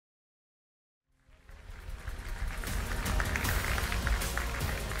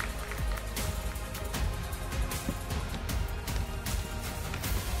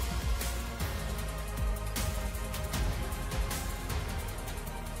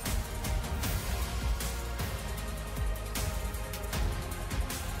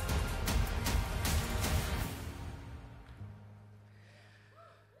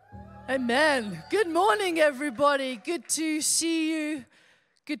Amen. Good morning, everybody. Good to see you.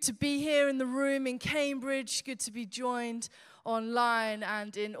 Good to be here in the room in Cambridge. Good to be joined online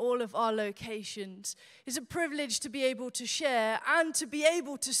and in all of our locations. It's a privilege to be able to share and to be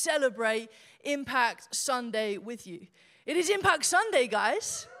able to celebrate Impact Sunday with you. It is Impact Sunday,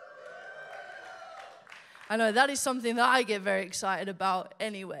 guys. I know that is something that I get very excited about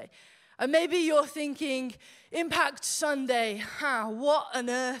anyway. And maybe you're thinking, Impact Sunday, what on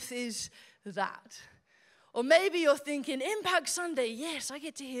earth is that? Or maybe you're thinking, Impact Sunday, yes, I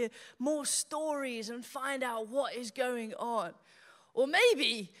get to hear more stories and find out what is going on. Or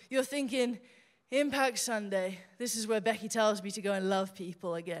maybe you're thinking, Impact Sunday, this is where Becky tells me to go and love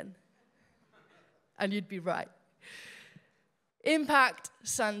people again. And you'd be right. Impact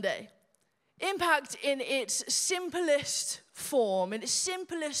Sunday. Impact in its simplest form, in its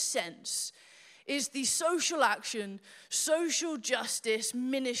simplest sense, is the social action, social justice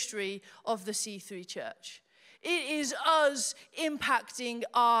ministry of the C3 Church. It is us impacting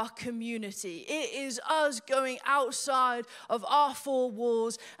our community. It is us going outside of our four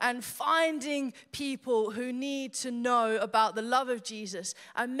walls and finding people who need to know about the love of Jesus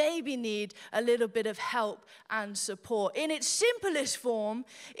and maybe need a little bit of help and support. In its simplest form,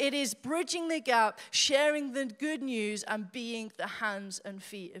 it is bridging the gap, sharing the good news, and being the hands and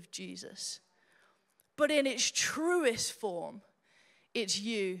feet of Jesus. But in its truest form, it's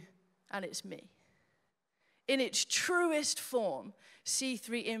you and it's me. In its truest form,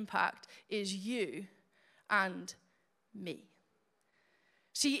 C3 Impact is you and me.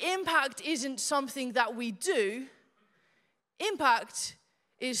 See, impact isn't something that we do. Impact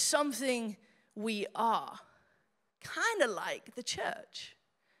is something we are. Kind of like the church.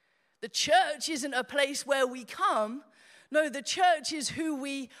 The church isn't a place where we come. No, the church is who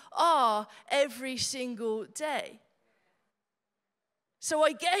we are every single day. So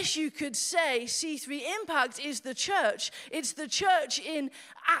I guess you could say C3 Impact is the church. It's the church in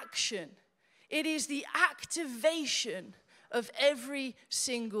action. It is the activation of every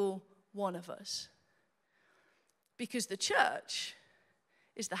single one of us. Because the church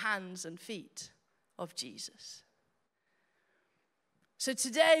is the hands and feet of Jesus. So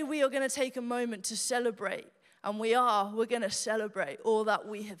today we are going to take a moment to celebrate. And we're going to celebrate all that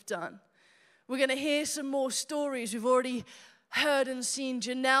we have done. We're going to hear some more stories. We've already heard and seen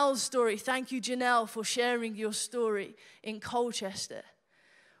Janelle's story. Thank you, Janelle, for sharing your story in Colchester.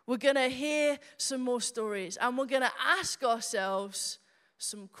 We're going to hear some more stories, and we're going to ask ourselves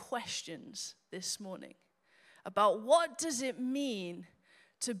some questions this morning about what does it mean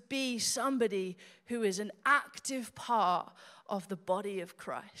to be somebody who is an active part of the body of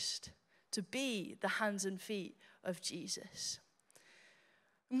Christ, to be the hands and feet of Jesus.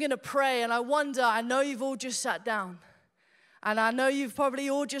 I'm going to pray, and I know you've all just sat down. And I know you've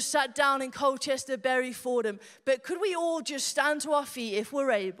probably all just sat down in Colchester, Bury, Fordham. But could we all just stand to our feet if we're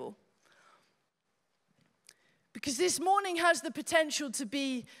able? Because this morning has the potential to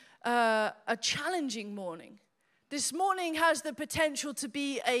be a challenging morning. This morning has the potential to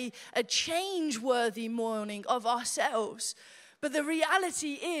be a change-worthy morning of ourselves. But the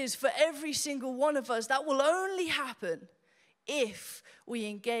reality is, for every single one of us, that will only happen if we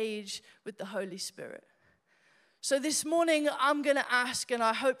engage with the Holy Spirit. So this morning, I'm going to ask, and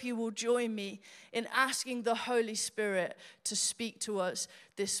I hope you will join me in asking the Holy Spirit to speak to us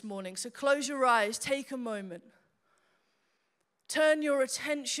this morning. So close your eyes, take a moment. Turn your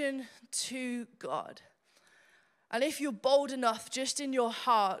attention to God. And if you're bold enough, just in your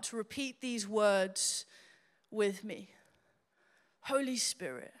heart, repeat these words with me. Holy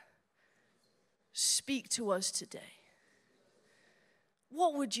Spirit, speak to us today.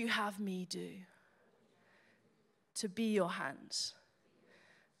 What would you have me do? To be your hands,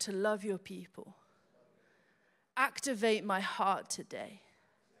 to love your people. Activate my heart today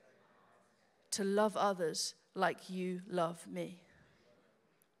to love others like you love me.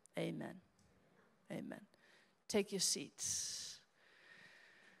 Amen. Amen. Take your seats.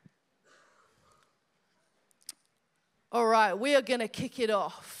 All right, we are going to kick it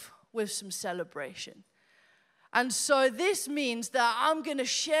off with some celebration. And so this means that I'm going to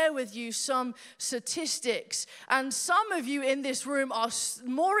share with you some statistics. And some of you in this room are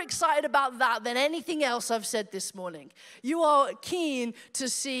more excited about that than anything else I've said this morning. You are keen to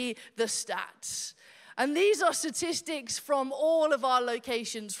see the stats. And these are statistics from all of our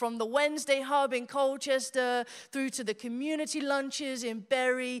locations, from the Wednesday Hub in Colchester, through to the community lunches in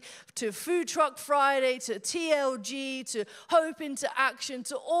Bury, to Food Truck Friday, to TLG, to Hope into Action,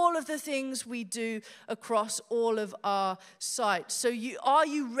 to all of the things we do across all of our sites. So are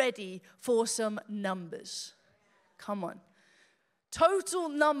you ready for some numbers? Come on. Total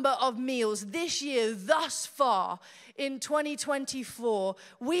number of meals this year thus far in 2024,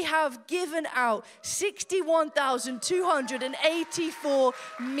 we have given out 61,284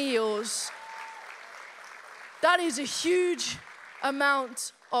 meals. That is a huge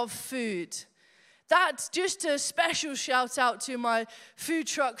amount of food. That's just a special shout out to my Food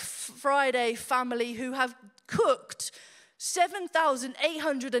Truck Friday family who have cooked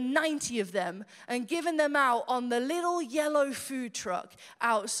 7,890 of them and given them out on the little yellow food truck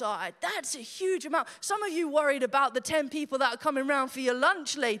outside. That's a huge amount. Some of you worried about the 10 people that are coming around for your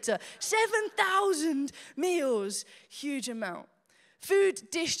lunch later. 7,000 meals, huge amount.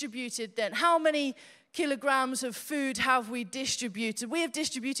 Food distributed then. How many kilograms of food have we distributed? We have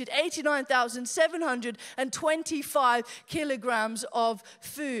distributed 89,725 kilograms of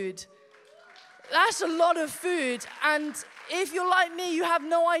food. That's a lot of food, and if you're like me, you have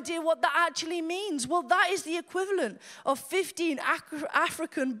no idea what that actually means. Well, that is the equivalent of 15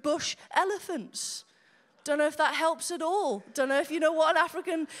 African bush elephants. Don't know if that helps at all. Don't know if you know what an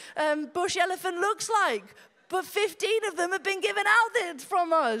African bush elephant looks like, but 15 of them have been given out there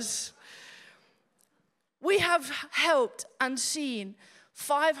from us. We have helped and seen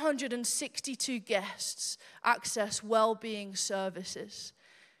 562 guests access well-being services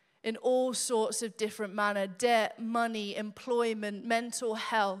in all sorts of different manner: debt, money, employment, mental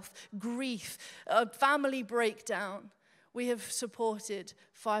health, grief, family breakdown. We have supported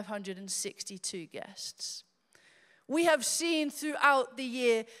 562 guests. We have seen throughout the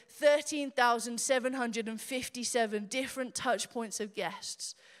year 13,757 different touch points of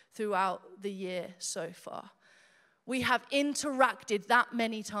guests throughout the year so far. We have interacted that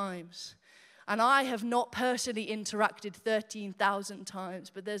many times. And I have not personally interacted 13,000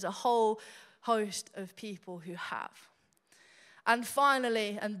 times, but there's a whole host of people who have. And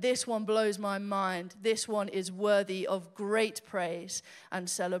finally, and this one blows my mind, this one is worthy of great praise and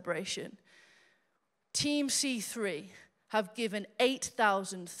celebration. Team C3 have given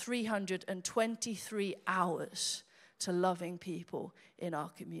 8,323 hours to loving people in our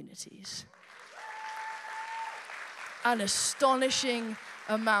communities. An astonishing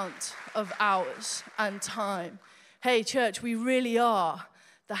amount of hours and time. Hey, church, we really are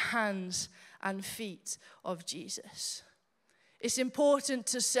the hands and feet of Jesus. It's important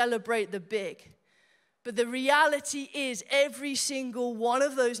to celebrate the big, but the reality is every single one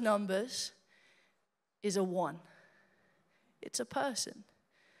of those numbers is a one. It's a person.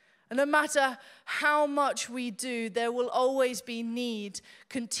 And no matter how much we do, there will always be need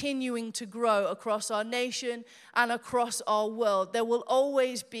continuing to grow across our nation and across our world. There will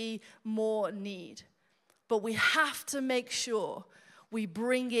always be more need. But we have to make sure we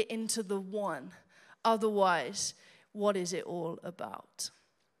bring it into the one. Otherwise, what is it all about?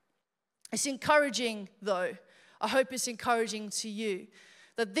 It's encouraging, though. I hope it's encouraging to you.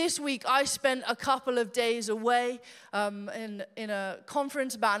 That this week I spent a couple of days away in a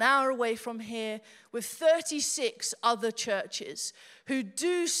conference about an hour away from here with 36 other churches who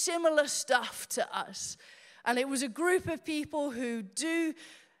do similar stuff to us. And it was a group of people who do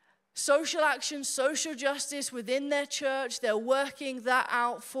social action, social justice within their church. They're working that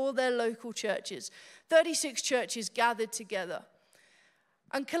out for their local churches. 36 churches gathered together.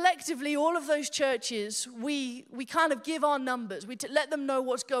 And collectively, all of those churches, we kind of give our numbers. We let them know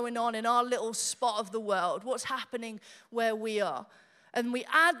what's going on in our little spot of the world, what's happening where we are. And we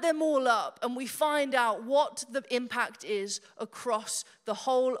add them all up, and we find out what the impact is across the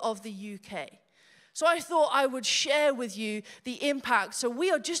whole of the UK. So I thought I would share with you the impact. So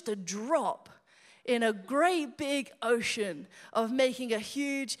we are just a drop in a great big ocean of making a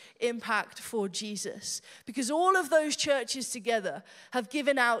huge impact for Jesus. Because all of those churches together have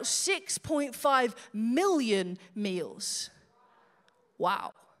given out 6.5 million meals.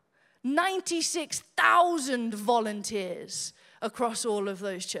 Wow. 96,000 volunteers across all of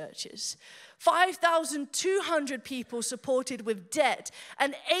those churches. 5,200 people supported with debt,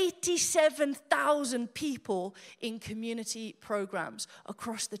 and 87,000 people in community programs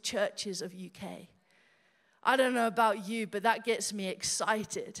across the churches of UK. I don't know about you, but that gets me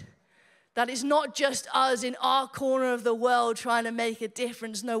excited. That it's not just us in our corner of the world trying to make a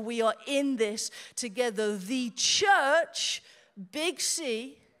difference. No, we are in this together. The church, big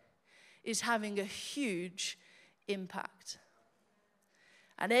C, is having a huge impact.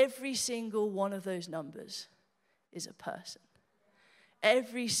 And every single one of those numbers is a person.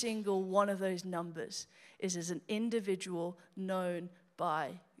 Every single one of those numbers is as an individual known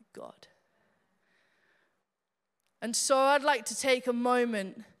by God. And so I'd like to take a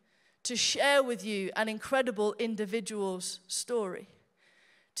moment to share with you an incredible individual's story.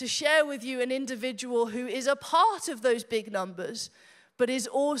 to share with you an individual who is a part of those big numbers, but is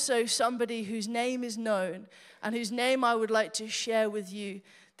also somebody whose name is known and whose name I would like to share with you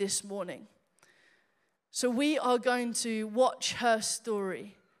this morning. So we are going to watch her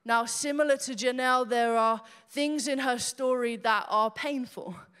story. Now, similar to Janelle, there are things in her story that are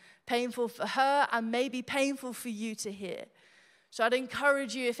painful. Painful for her and maybe painful for you to hear. So I'd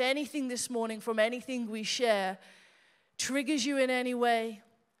encourage you, if anything this morning from anything we share triggers you in any way,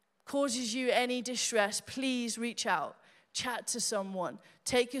 causes you any distress, please reach out. Chat to someone.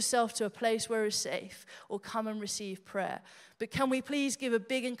 Take yourself to a place where it's safe, or come and receive prayer. But can we please give a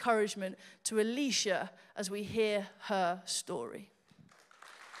big encouragement to Alicia as we hear her story?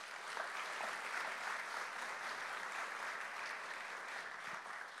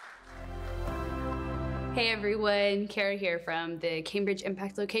 Hey everyone, Kara here from the Cambridge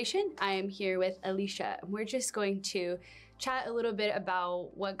Impact location. I am here with Alicia. We're just going to chat a little bit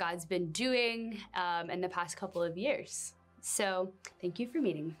about what God's been doing in the past couple of years. So thank you for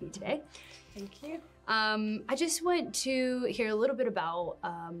meeting with me today. Thank you. I just want to hear a little bit about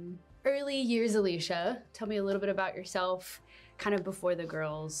early years Alicia. Tell me a little bit about yourself, kind of before the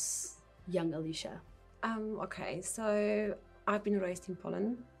girls, young Alicia. Okay, so I've been raised in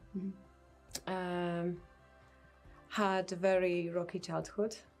Poland. Had a very rocky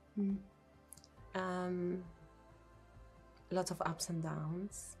childhood. Lots of ups and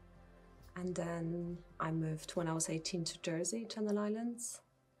downs. And then I moved when I was 18 to Jersey, Channel Islands.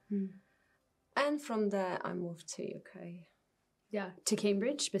 And from there I moved to UK. Yeah, to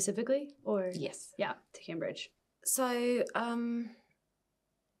Cambridge specifically, or? Yes. Yeah, to Cambridge. So I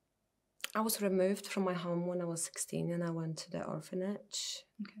was removed from my home when I was 16 and I went to the orphanage.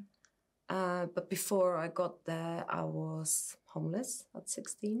 Okay. But before I got there, I was homeless at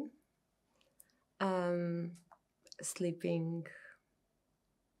 16. Sleeping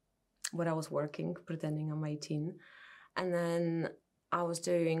when I was working, pretending I'm 18. And then I was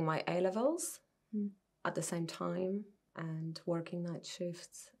doing my A-levels at the same time and working night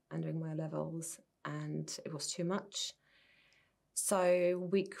shifts and doing my levels, and it was too much. So a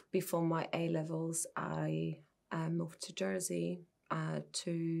week before my A-levels, I moved to Jersey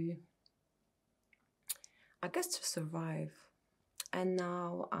to survive. And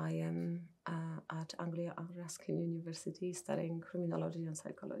now I am at Anglia Ruskin University studying criminology and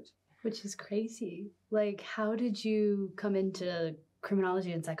psychology. Which is crazy. Like, how did you come into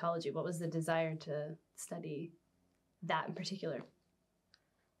criminology and psychology? What was the desire to study that in particular?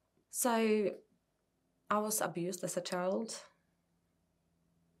 So I was abused as a child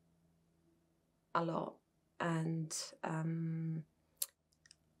a lot. And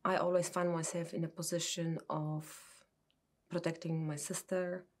I always found myself in a position of protecting my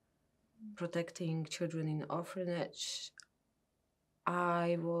sister, protecting children in orphanage.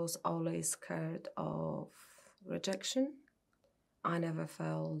 I was always scared of rejection. I never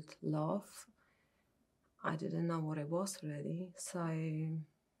felt love. I didn't know what it was really. So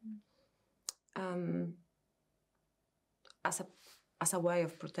as a way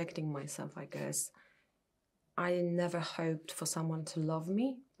of protecting myself, I guess, I never hoped for someone to love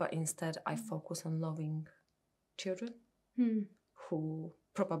me, but instead I focused on loving children who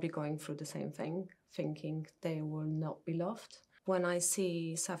probably going through the same thing, thinking they will not be loved. When I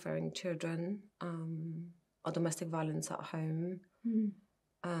see suffering children or domestic violence at home,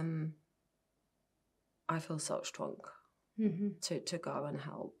 I feel so strong to go and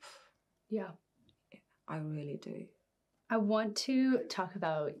help. Yeah. I really do. I want to talk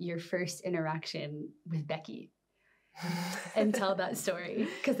about your first interaction with Becky and tell that story,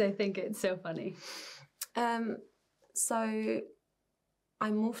 because I think it's so funny. So I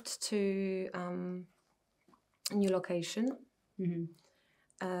moved to a new location.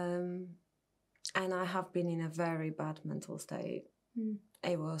 And I have been in a very bad mental state.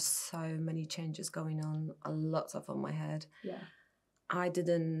 It was so many changes going on, a lot of on my head. Yeah. I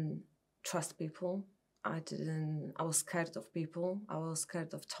didn't trust people. I was scared of people. I was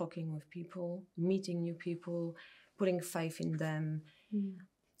scared of talking with people, meeting new people, putting faith in them.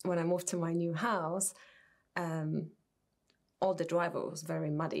 When I moved to my new house, all the driveway was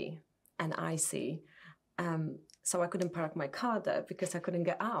very muddy and icy. So I couldn't park my car there because I couldn't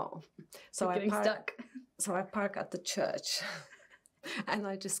get out. So I parked at the church. And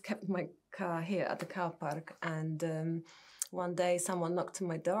I just kept my car here at the car park. And one day someone knocked on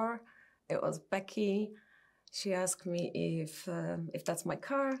my door. It was Becky. She asked me if that's my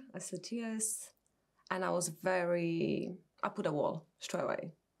car. I said yes. And I put a wall straight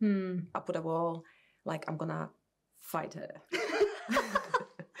away. I put a wall, like I'm gonna fight her.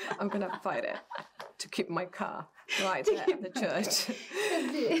 I'm gonna fight it to keep my car. right there at the church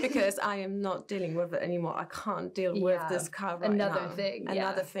because I am not dealing with it anymore. I can't deal with this car right now.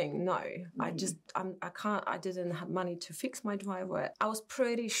 Another thing. No, I can't. I didn't have money to fix my driveway. I was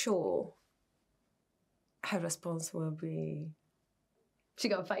pretty sure her response will be, she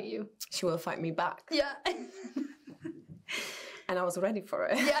gonna fight you. She will fight me back. Yeah. And I was ready for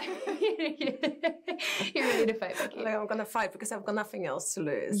it. Yeah. You're ready to fight, Becky. Like, I'm going to fight because I've got nothing else to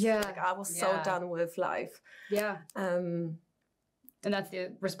lose. Yeah. Like, I was so done with life. Yeah. And that's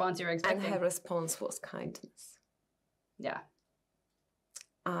the response you were expecting. And her response was kindness. Yeah.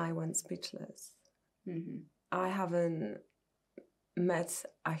 I went speechless. Mm-hmm. I haven't met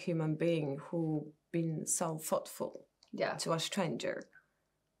a human being who been so thoughtful to a stranger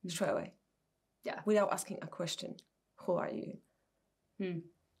straight away. Yeah. Without asking a question. Who are you?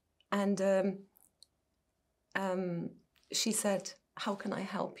 And she said, how can I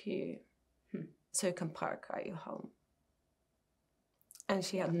help you so you can park at your home? And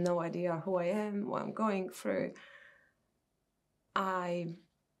she had no idea who I am, what I'm going through. I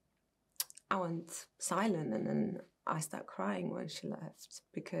went silent, and then I started crying when she left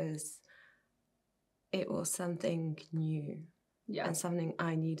because it was something new. Yeah. And something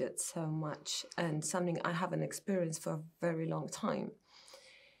I needed so much, and something I haven't experienced for a very long time.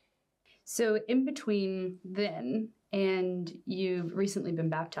 So in between then and you've recently been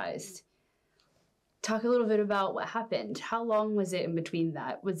baptized, talk a little bit about what happened. How long was it in between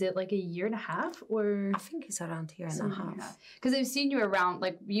that? Was it like a year and a half, or? I think it's around a year and a half. Because I've seen you around,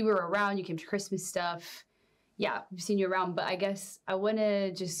 like you were around, you came to Christmas stuff. Yeah, we've seen you around, but I guess I want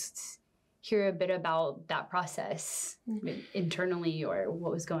to just hear a bit about that process internally, or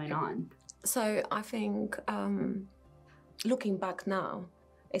what was going on. So I think looking back now,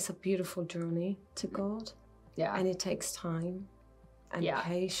 it's a beautiful journey to God. Yeah. And it takes time and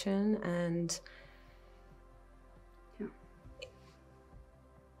patience, and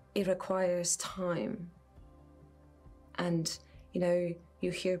it requires time. And, you know,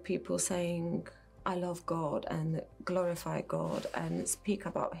 you hear people saying, I love God, and glorify God and speak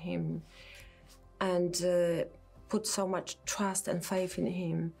about Him, and put so much trust and faith in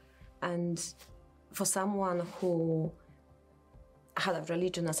Him. And for someone who had a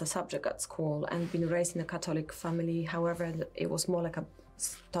religion as a subject at school and been raised in a Catholic family, however, it was more like a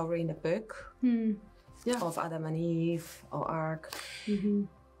story in a book of Adam and Eve or Ark. Mm-hmm.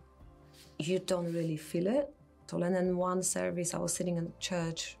 You don't really feel it. And then one service, I was sitting in the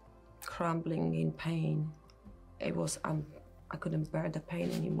church, crumbling in pain. It was, I couldn't bear the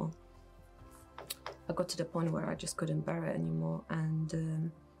pain anymore. I got to the point where I just couldn't bear it anymore.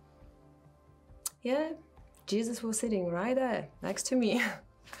 And Jesus was sitting right there next to me.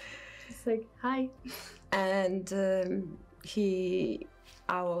 It's like, hi. And it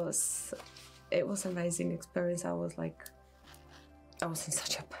was an amazing experience. I was in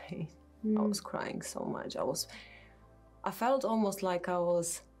such a pain. I was crying so much. I felt almost like I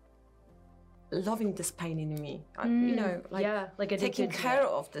was loving this pain in me. Like taking care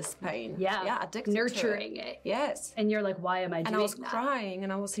of this pain. Yeah, addicted nurturing to it. Yes. And you're like, why am I doing that? And I was crying,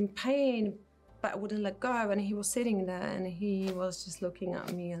 and I was in pain, but I wouldn't let go. And he was sitting there, and he was just looking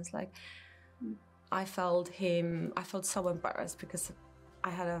at me, and it's like, I felt so embarrassed because I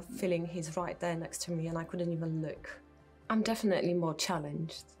had a feeling he's right there next to me, and I couldn't even look. I'm definitely more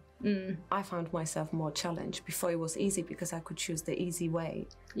challenged. I found myself more challenged. Before it was easy because I could choose the easy way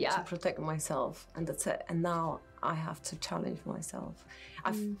to protect myself, and that's it. And now I have to challenge myself.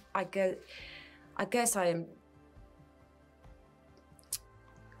 I guess I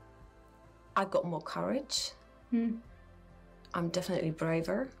got more courage. I'm definitely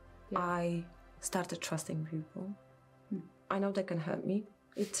braver. I started trusting people. I know they can hurt me.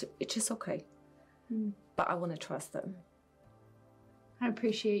 It's just okay. But I want to trust them. I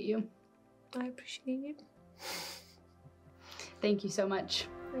appreciate you. I appreciate you. Thank you so much.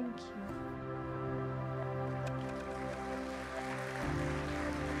 Thank you.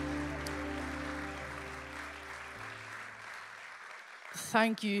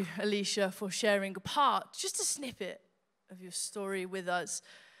 Thank you, Alicia, for sharing a part, just a snippet of your story with us.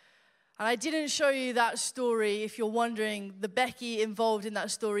 And I didn't show you that story. If you're wondering, the Becky involved in that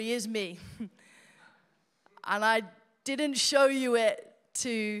story is me. And I didn't show you it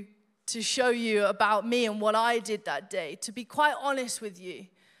to show you about me and what I did that day. To be quite honest with you,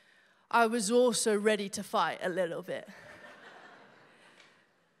 I was also ready to fight a little bit.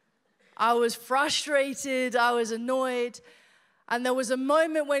 I was frustrated, I was annoyed, and there was a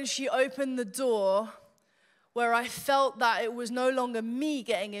moment when she opened the door where I felt that it was no longer me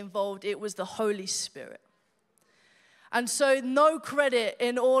getting involved, it was the Holy Spirit. And so no credit,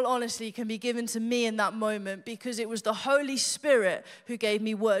 in all honesty, can be given to me in that moment, because it was the Holy Spirit who gave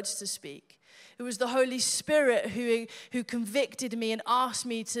me words to speak. It was the Holy Spirit who convicted me and asked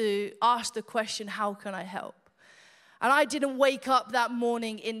me to ask the question, how can I help? And I didn't wake up that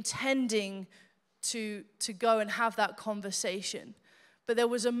morning intending to go and have that conversation. But there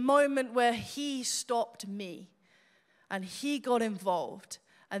was a moment where he stopped me and he got involved,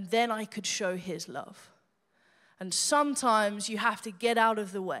 and then I could show his love. And sometimes you have to get out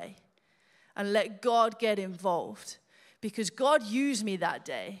of the way and let God get involved, because God used me that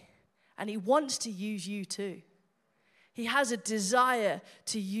day, and he wants to use you too. He has a desire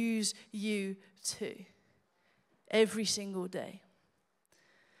to use you too, every single day.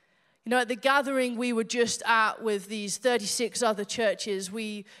 You know, at the gathering we were just at with these 36 other churches,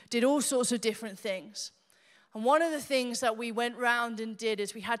 we did all sorts of different things. And one of the things that we went round and did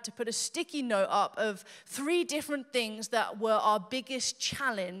is we had to put a sticky note up of 3 different things that were our biggest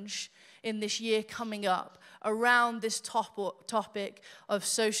challenge in this year coming up around this topic of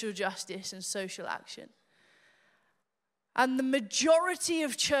social justice and social action. And the majority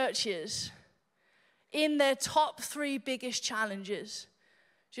of churches, in their top 3 biggest challenges,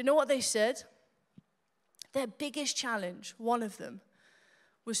 do you know what they said? Their biggest challenge, one of them,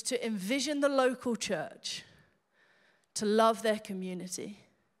 was to envision the local church, to love their community,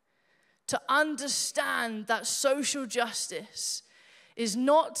 to understand that social justice is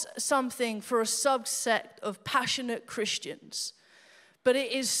not something for a subset of passionate Christians, but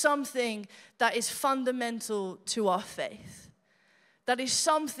it is something that is fundamental to our faith. That is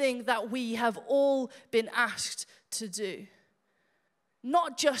something that we have all been asked to do.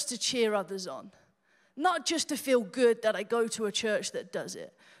 Not just to cheer others on. Not just to feel good that I go to a church that does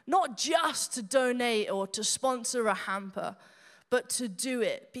it. Not just to donate or to sponsor a hamper, but to do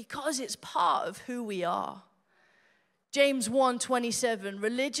it because it's part of who we are. James 1:27,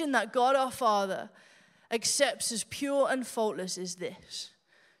 religion that God our Father accepts as pure and faultless is this: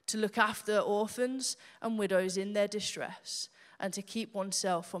 to look after orphans and widows in their distress, and to keep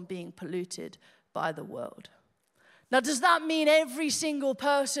oneself from being polluted by the world. Now, does that mean every single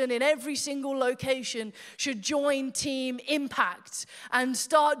person in every single location should join Team Impact and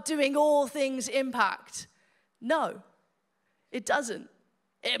start doing all things Impact? No, it doesn't.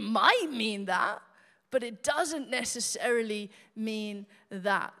 It might mean that, but it doesn't necessarily mean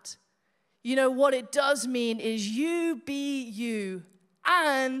that. You know, what it does mean is you be you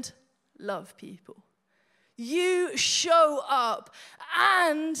and love people. You show up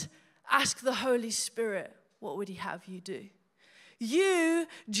and ask the Holy Spirit, what would he have you do? You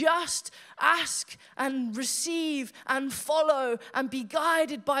just ask and receive and follow and be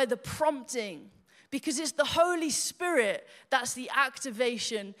guided by the prompting, because it's the Holy Spirit that's the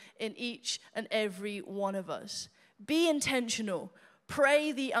activation in each and every one of us. Be intentional.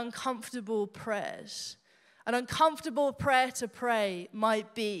 Pray the uncomfortable prayers. An uncomfortable prayer to pray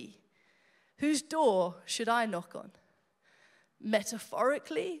might be, whose door should I knock on?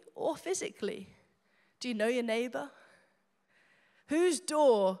 Metaphorically or physically? Do you know your neighbor? Whose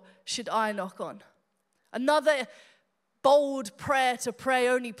door should I knock on? Another bold prayer to pray,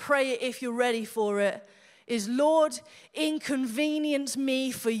 only pray it if you're ready for it, is, Lord, inconvenience me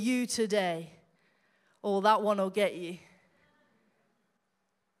for you today. Oh, that one will get you.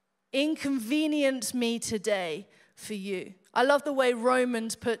 Inconvenience me today for you. I love the way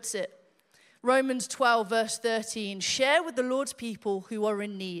Romans puts it. Romans 12, verse 13. Share with the Lord's people who are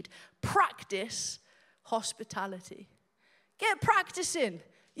in need. Practice hospitality. Get practicing.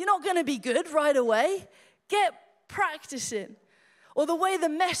 You're not going to be good right away. Get practicing. Or the way the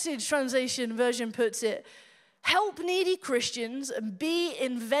Message translation version puts it, help needy Christians and be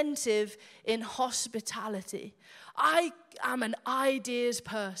inventive in hospitality. I am an ideas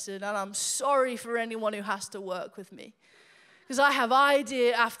person, and I'm sorry for anyone who has to work with me, because I have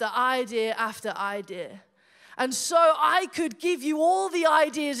idea after idea after idea. And so I could give you all the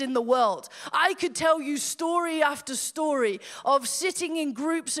ideas in the world. I could tell you story after story of sitting in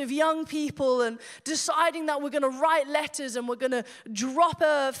groups of young people and deciding that we're going to write letters and we're going to drop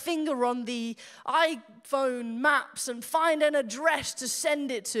a finger on the iPhone maps and find an address to send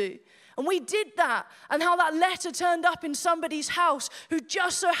it to. And we did that, and how that letter turned up in somebody's house who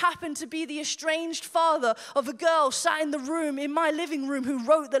just so happened to be the estranged father of a girl sat in the room, in my living room, who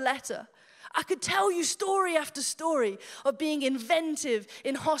wrote the letter. I could tell you story after story of being inventive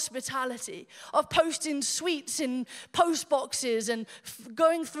in hospitality, of posting sweets in post boxes and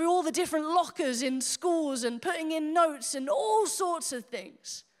going through all the different lockers in schools and putting in notes and all sorts of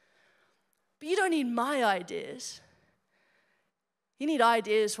things. But you don't need my ideas. You need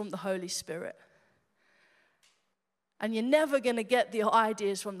ideas from the Holy Spirit. And you're never going to get the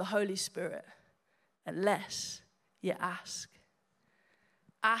ideas from the Holy Spirit unless you ask.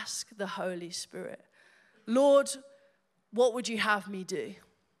 Ask the Holy Spirit. Lord, what would you have me do?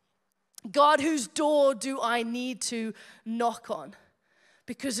 God, whose door do I need to knock on?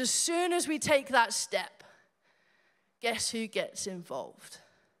 Because as soon as we take that step, guess who gets involved?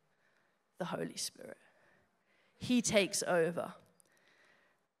 The Holy Spirit. He takes over.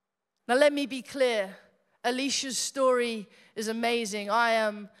 Now let me be clear. Alicia's story is amazing. I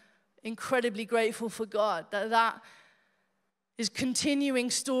am incredibly grateful for God that is continuing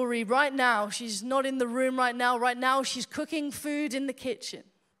story right now. She's not in the room right now. Right now she's cooking food in the kitchen.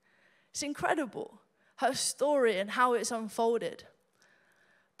 It's incredible, her story and how it's unfolded.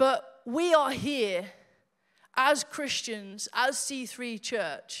 But we are here as Christians, as C3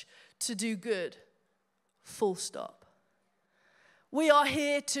 Church, to do good, full stop. We are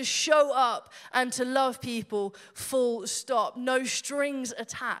here to show up and to love people, full stop. No strings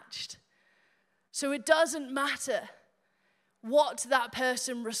attached. So it doesn't matter what that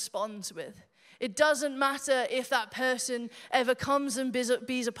person responds with. It doesn't matter if that person ever comes and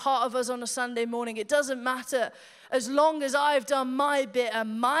be a part of us on a Sunday morning. It doesn't matter as long as I've done my bit,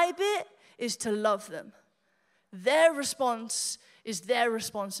 and my bit is to love them. Their response is their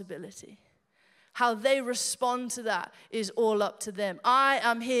responsibility. How they respond to that is all up to them. I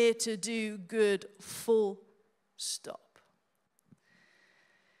am here to do good, full stop.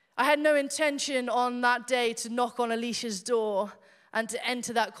 I had no intention on that day to knock on Alicia's door and to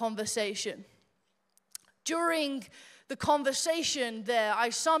enter that conversation. During the conversation there, I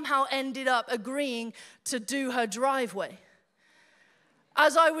somehow ended up agreeing to do her driveway.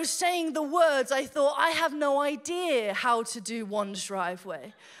 As I was saying the words, I thought, I have no idea how to do one's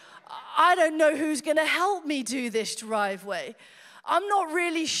driveway. I don't know who's going to help me do this driveway. I'm not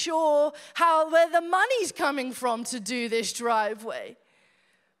really sure where the money's coming from to do this driveway.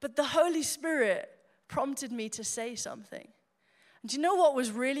 But the Holy Spirit prompted me to say something. And do you know what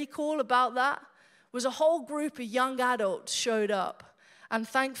was really cool about that? Was a whole group of young adults showed up. And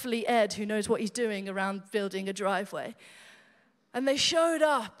thankfully Ed, who knows what he's doing around building a driveway. And they showed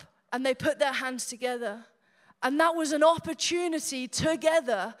up and they put their hands together. And that was an opportunity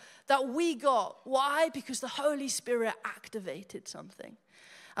together that we got. Why? Because the Holy Spirit activated something.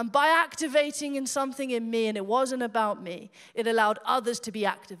 And by activating in something in me, and it wasn't about me, it allowed others to be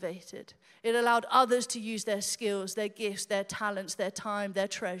activated. It allowed others to use their skills, their gifts, their talents, their time, their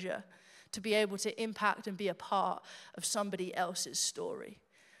treasure, to be able to impact and be a part of somebody else's story.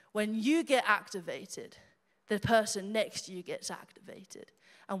 When you get activated, the person next to you gets activated.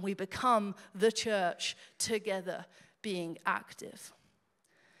 And we become the church together being active.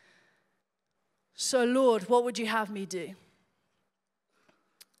 So, Lord, what would you have me do?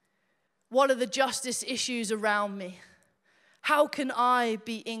 What are the justice issues around me? How can I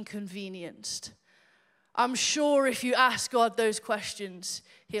be inconvenienced? I'm sure if you ask God those questions,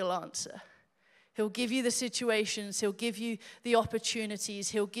 he'll answer. He'll give you the situations, he'll give you the opportunities,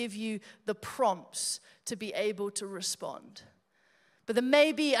 he'll give you the prompts to be able to respond. But there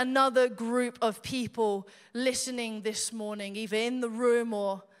may be another group of people listening this morning, either in the room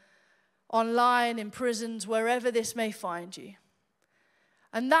or online, in prisons, wherever this may find you.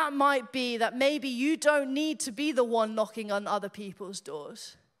 And that might be that maybe you don't need to be the one knocking on other people's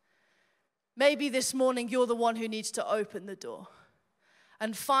doors. Maybe this morning you're the one who needs to open the door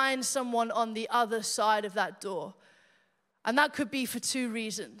and find someone on the other side of that door. And that could be for two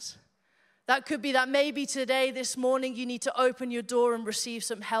reasons. That could be that maybe today, this morning, you need to open your door and receive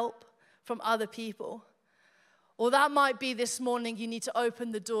some help from other people. Or that might be this morning, you need to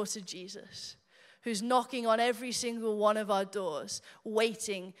open the door to Jesus, who's knocking on every single one of our doors,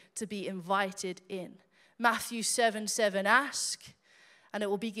 waiting to be invited in. Matthew 7:7, ask, and it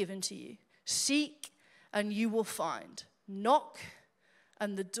will be given to you. Seek, and you will find. Knock,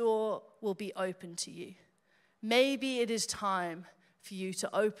 and the door will be open to you. Maybe it is time for you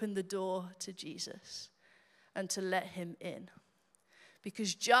to open the door to Jesus and to let him in.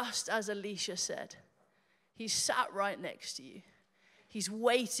 Because just as Alicia said, he's sat right next to you. He's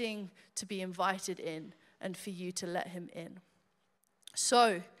waiting to be invited in and for you to let him in.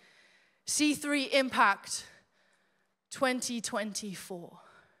 So, C3 Impact 2024.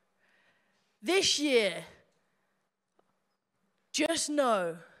 This year, just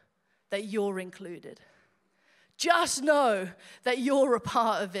know that you're included. Just know that you're a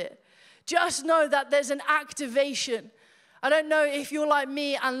part of it. Just know that there's an activation. I don't know if you're like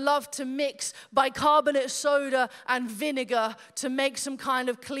me and love to mix bicarbonate soda and vinegar to make some kind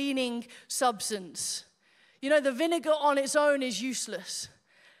of cleaning substance. You know, the vinegar on its own is useless.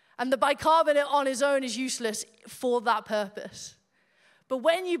 And the bicarbonate on its own is useless for that purpose. But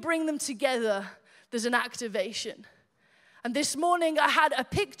when you bring them together, there's an activation. And this morning I had a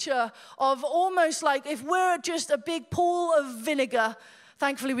picture of almost like if we're just a big pool of vinegar.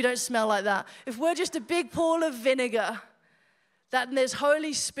 Thankfully we don't smell like that. If we're just a big pool of vinegar, that this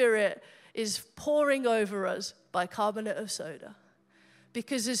Holy Spirit is pouring over us bicarbonate of soda.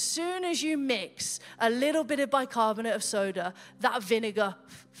 Because as soon as you mix a little bit of bicarbonate of soda, that vinegar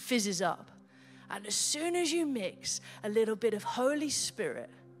fizzes up. And as soon as you mix a little bit of Holy Spirit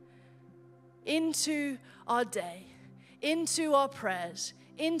into our day, into our prayers,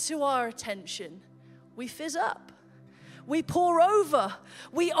 into our attention, we fizz up. We pour over.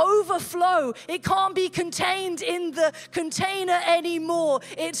 We overflow. It can't be contained in the container anymore.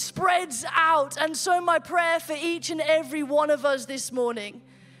 It spreads out. And so my prayer for each and every one of us this morning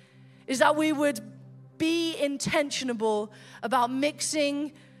is that we would be intentional about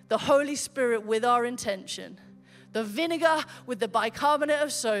mixing the Holy Spirit with our intention, the vinegar with the bicarbonate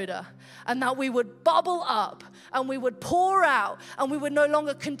of soda, and that we would bubble up and we would pour out and we would no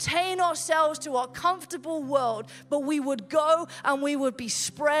longer contain ourselves to our comfortable world, but we would go and we would be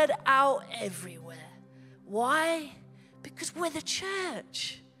spread out everywhere. Why? Because we're the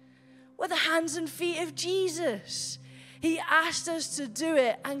church. We're the hands and feet of Jesus. He asked us to do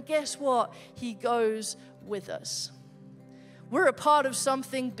it, and guess what? He goes with us. We're a part of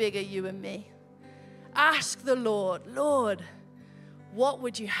something bigger, you and me. Ask the Lord, Lord, what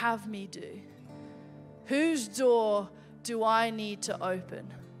would you have me do? Whose door do I need to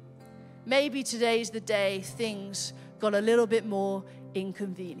open? Maybe today's the day things got a little bit more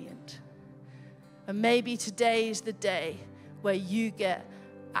inconvenient. And maybe today's the day where you get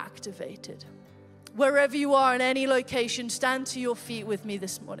activated. Wherever you are in any location, stand to your feet with me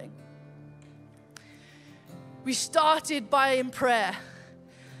this morning. We started by in prayer,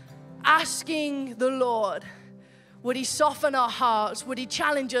 asking the Lord, would he soften our hearts? Would he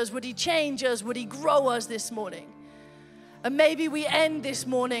challenge us? Would he change us? Would he grow us this morning? And maybe we end this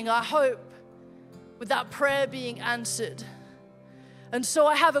morning, I hope, with that prayer being answered. And so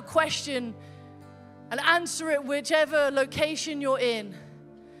I have a question, and answer it whichever location you're in.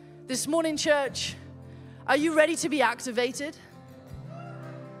 This morning, church, are you ready to be activated?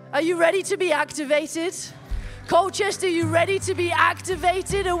 Are you ready to be activated? Colchester, are you ready to be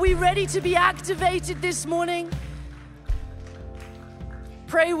activated? Are we ready to be activated this morning?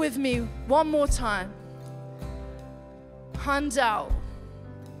 Pray with me one more time. Hands out.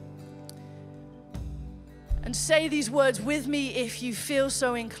 And say these words with me if you feel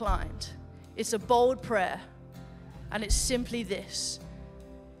so inclined. It's a bold prayer, and it's simply this.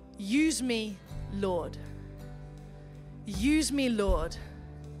 Use me, Lord. Use me, Lord,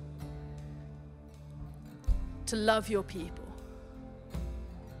 to love your people.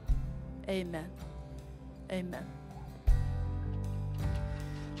 Amen. Amen.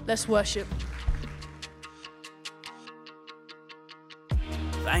 Let's worship.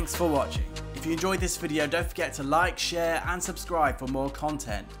 Thanks for watching. If you enjoyed this video, don't forget to like, share and subscribe for more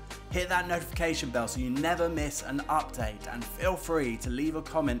content. Hit that notification bell so you never miss an update, and feel free to leave a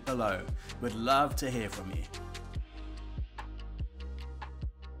comment below. We'd love to hear from you.